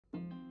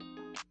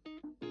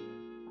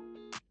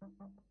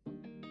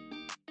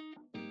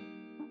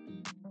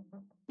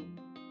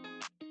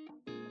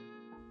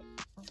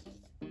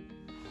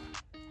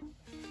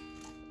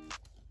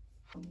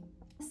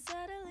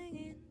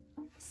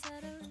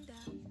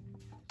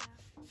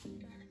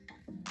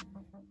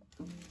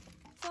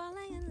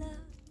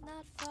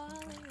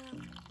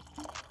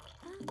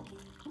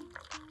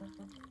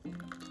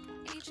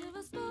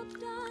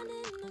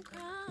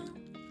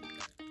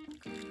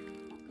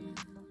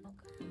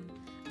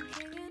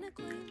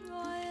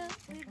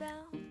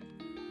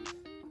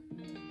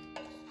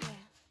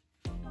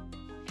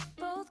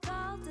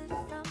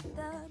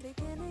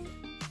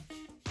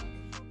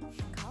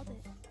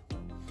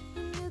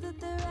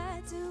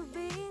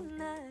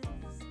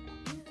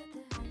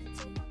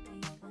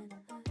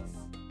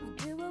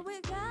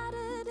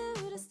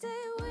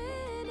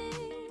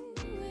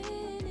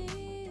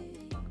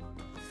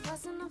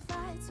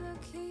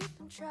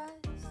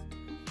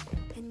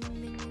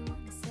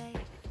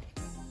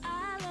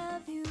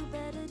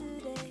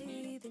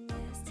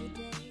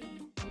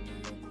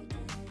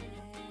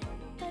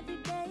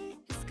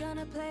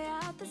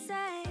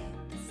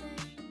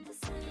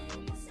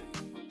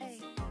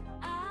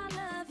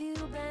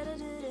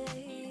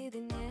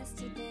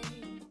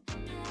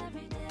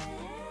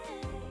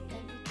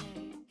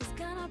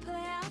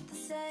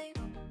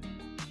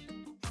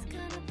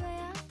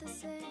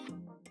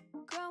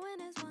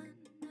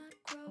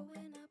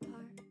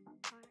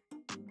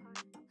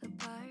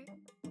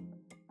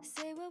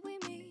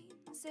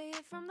say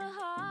it from the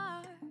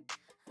heart,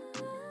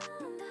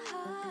 the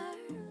heart.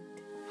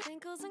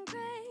 Twinkles and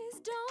grays,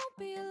 don't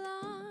be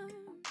alarmed,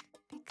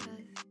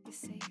 because you're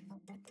safe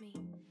with me.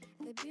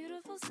 The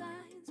beautiful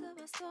signs of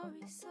our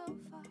story so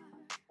far,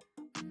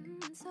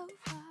 so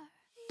far.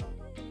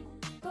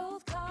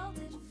 Both called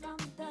it from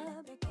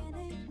the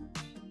beginning.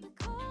 We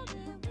called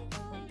it.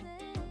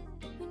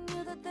 We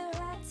knew that there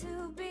had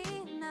to be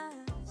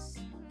us.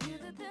 Knew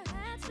that there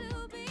had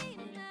to be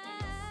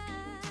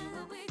us.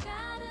 What we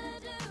gotta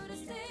do to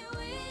stay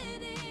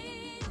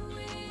winning,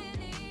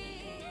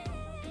 winning.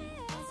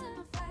 Fights and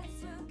fights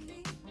to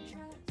keep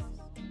trust.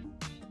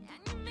 And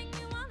you make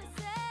me wanna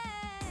say,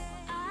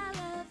 I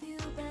love you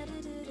better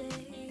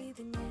today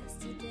than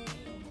yesterday.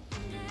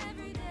 And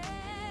every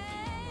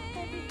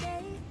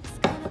day it's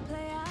gonna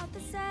play out the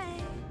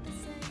same.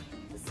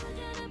 It's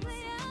gonna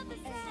play out the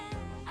same.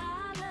 I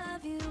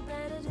love you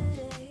better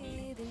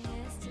today than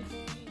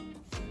yesterday.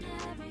 And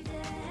every day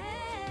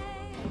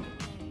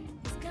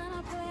it's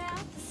gonna play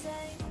out the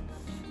same.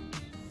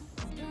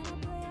 It's gonna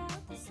play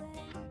out the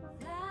same.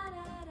 La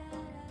da da da.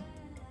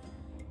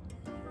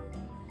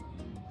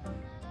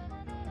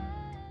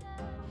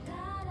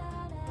 La da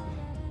da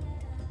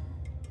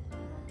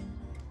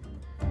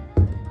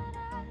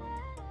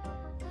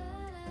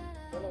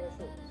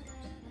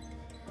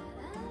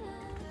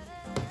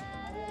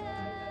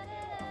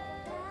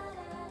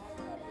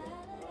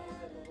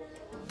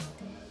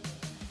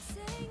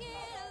Sing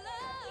it, I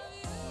love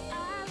you.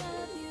 I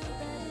love you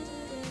better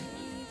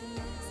today than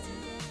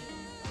yesterday.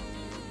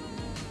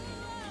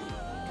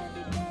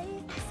 Every day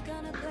it's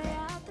gonna play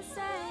out the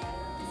same.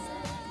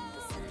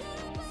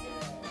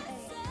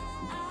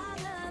 I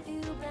love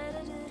you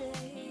better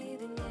today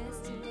than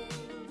yesterday.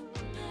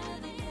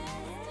 Every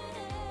day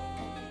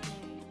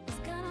it's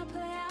gonna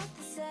play out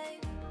the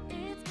same.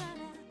 It's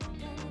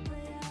gonna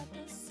play out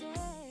the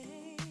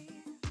same.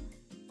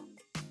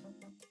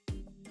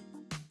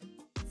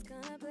 It's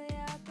gonna play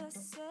out the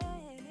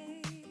same.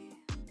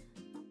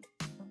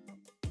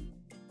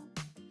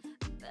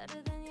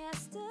 Better than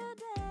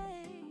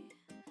yesterday.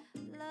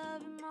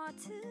 Love you more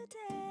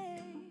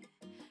today.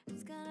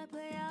 It's gonna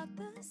play out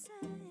the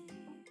same.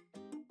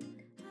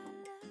 I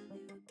love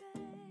you,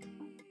 babe.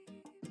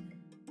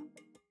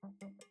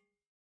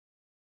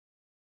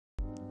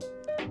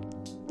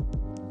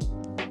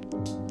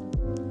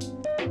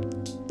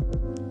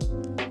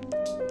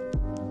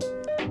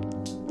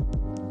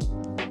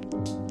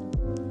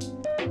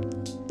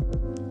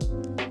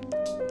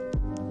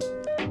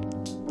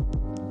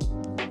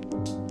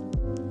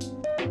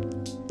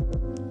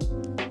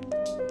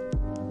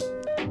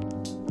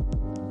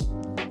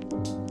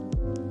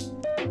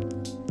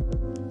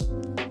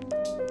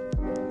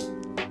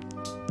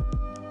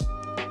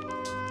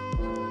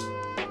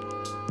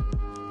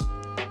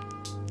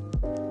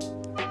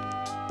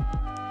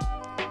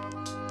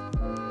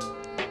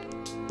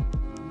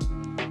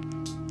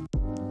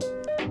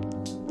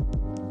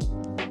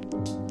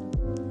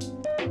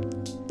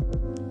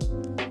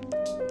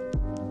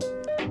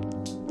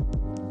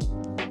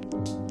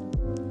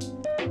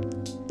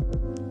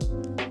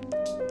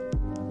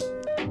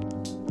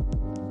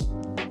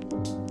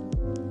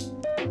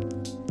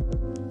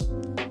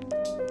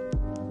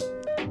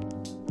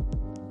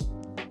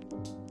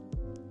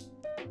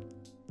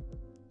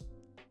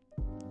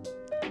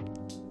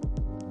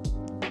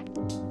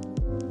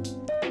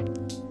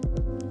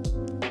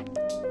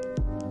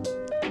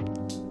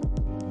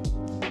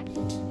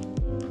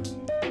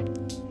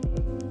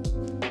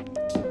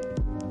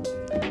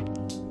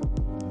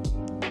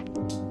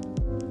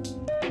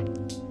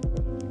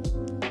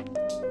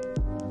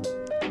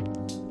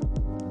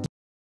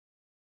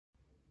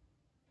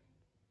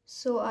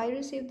 So I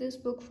received this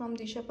book from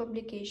Disha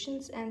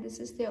Publications, and this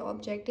is their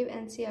objective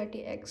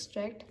NCERT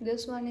extract.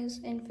 This one is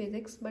in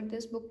physics, but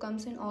this book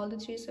comes in all the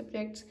three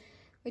subjects,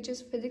 which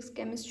is physics,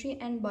 chemistry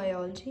and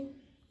biology.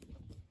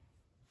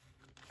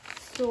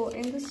 So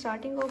in the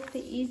starting of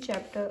each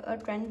chapter, a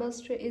trend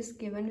buster is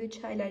given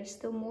which highlights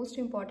the most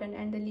important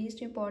and the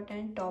least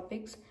important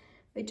topics,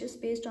 which is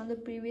based on the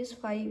previous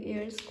 5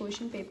 years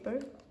question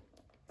paper.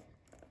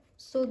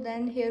 So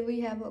then here we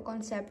have a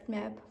concept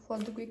map for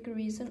the quick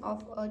revision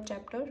of a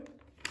chapter.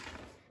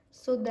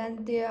 So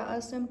then there are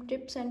some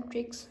tips and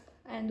tricks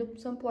and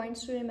some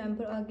points to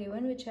remember are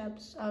given, which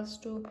helps us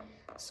to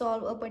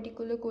solve a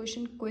particular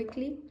question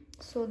quickly.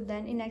 So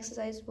then in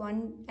exercise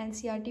 1,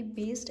 NCERT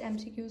based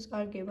MCQs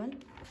are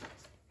given.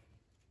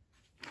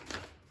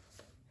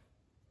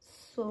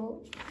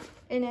 So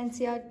in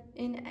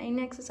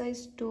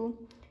exercise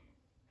 2,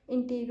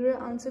 integral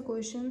answer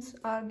questions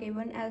are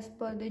given as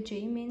per the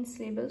JEE main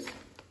syllabus.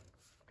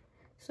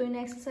 So in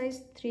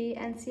exercise 3,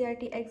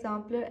 NCERT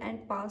exemplar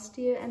and past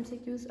year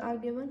MCQs are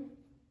given.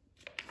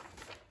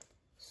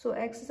 So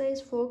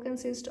exercise 4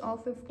 consists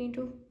of 15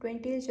 to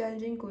 20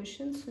 challenging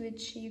questions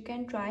which you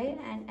can try,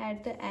 and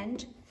at the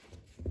end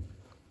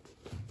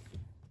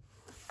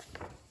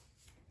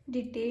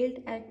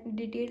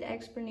detailed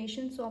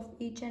explanations of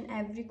each and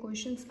every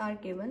questions are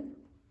given.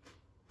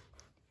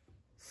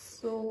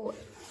 So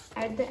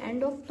at the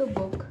end of the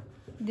book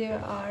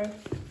there are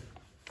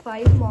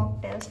 5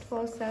 mock tests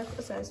for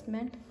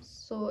self-assessment.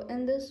 So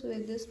in this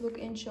way, this book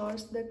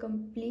ensures the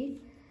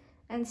complete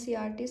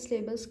NCERT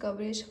syllabus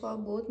coverage for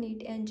both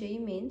NEET and JEE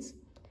mains.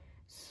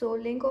 So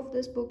link of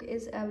this book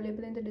is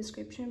available in the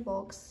description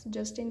box,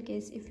 just in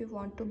case if you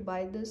want to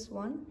buy this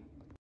one.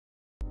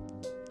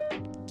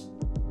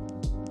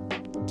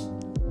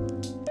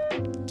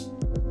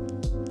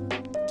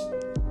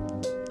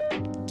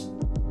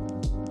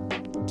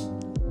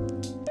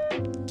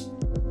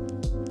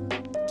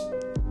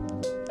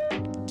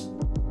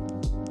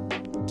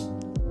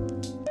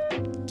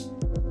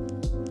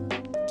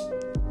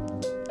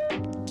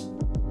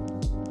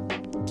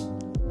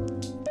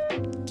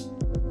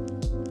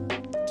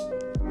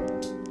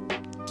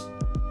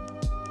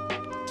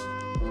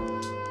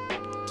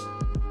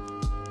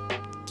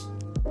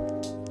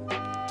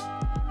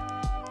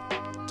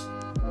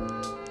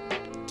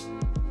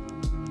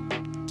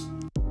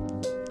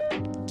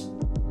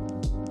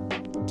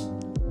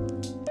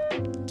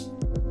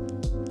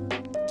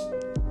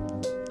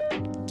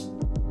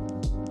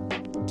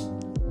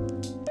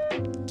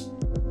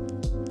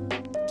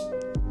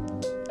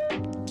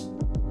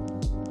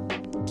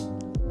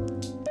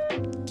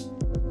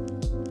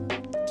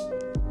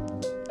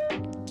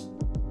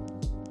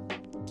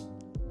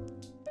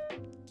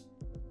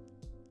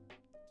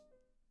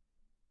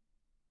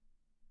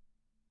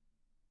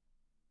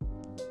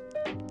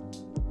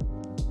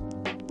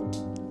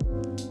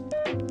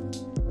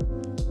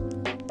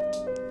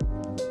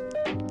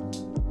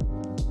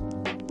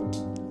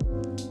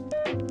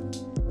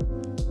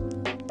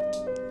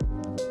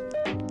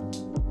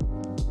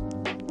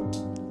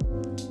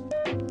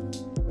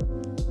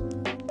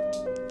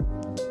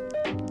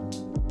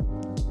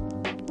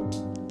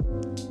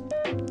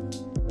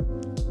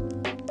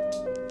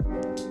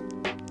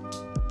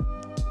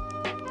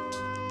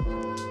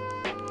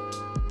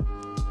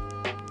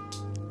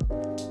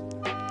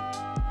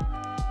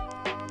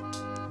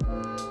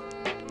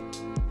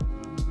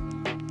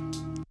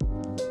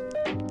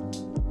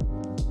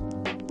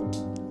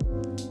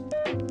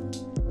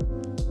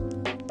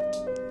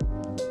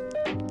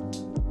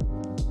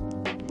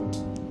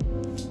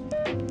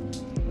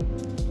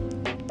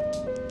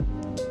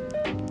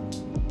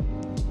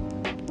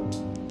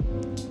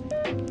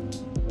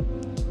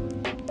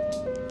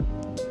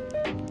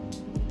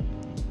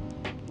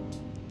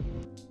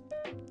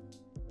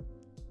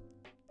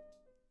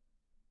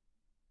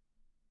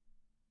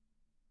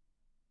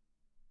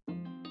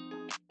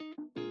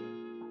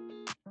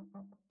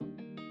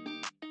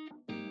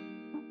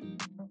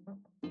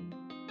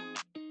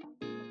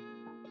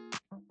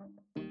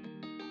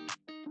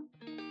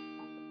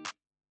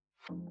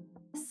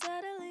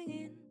 Settling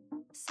in,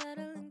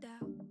 settling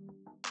down.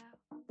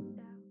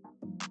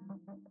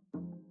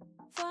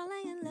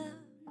 Falling in love,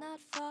 not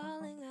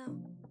falling out.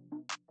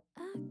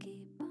 I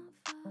keep on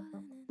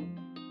falling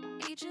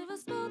in. Each of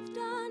us both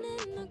done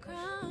in the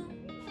crown.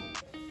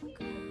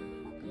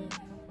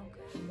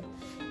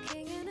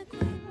 King and a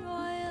queen,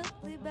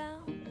 royally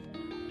bound.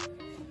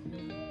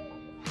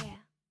 Yeah.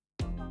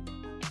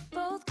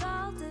 Both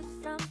called it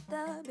from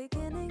the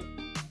beginning.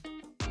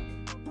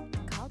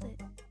 Called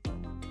it.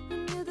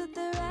 Knew that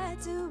the right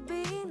to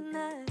be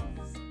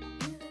nice.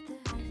 Knew that the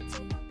right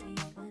to be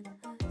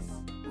us.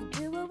 We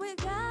do what we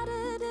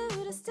gotta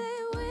do to stay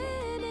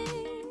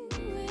winning,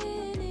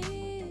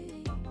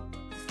 winning.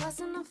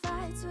 Fussing on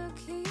fights, we'll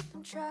keep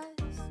and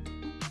trust.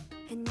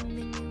 And you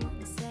make me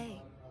wanna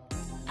say,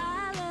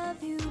 I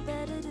love you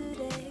better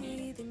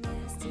today than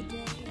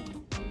yesterday.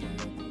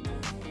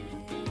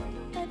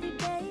 Every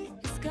day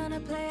is gonna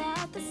play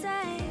out the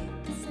same.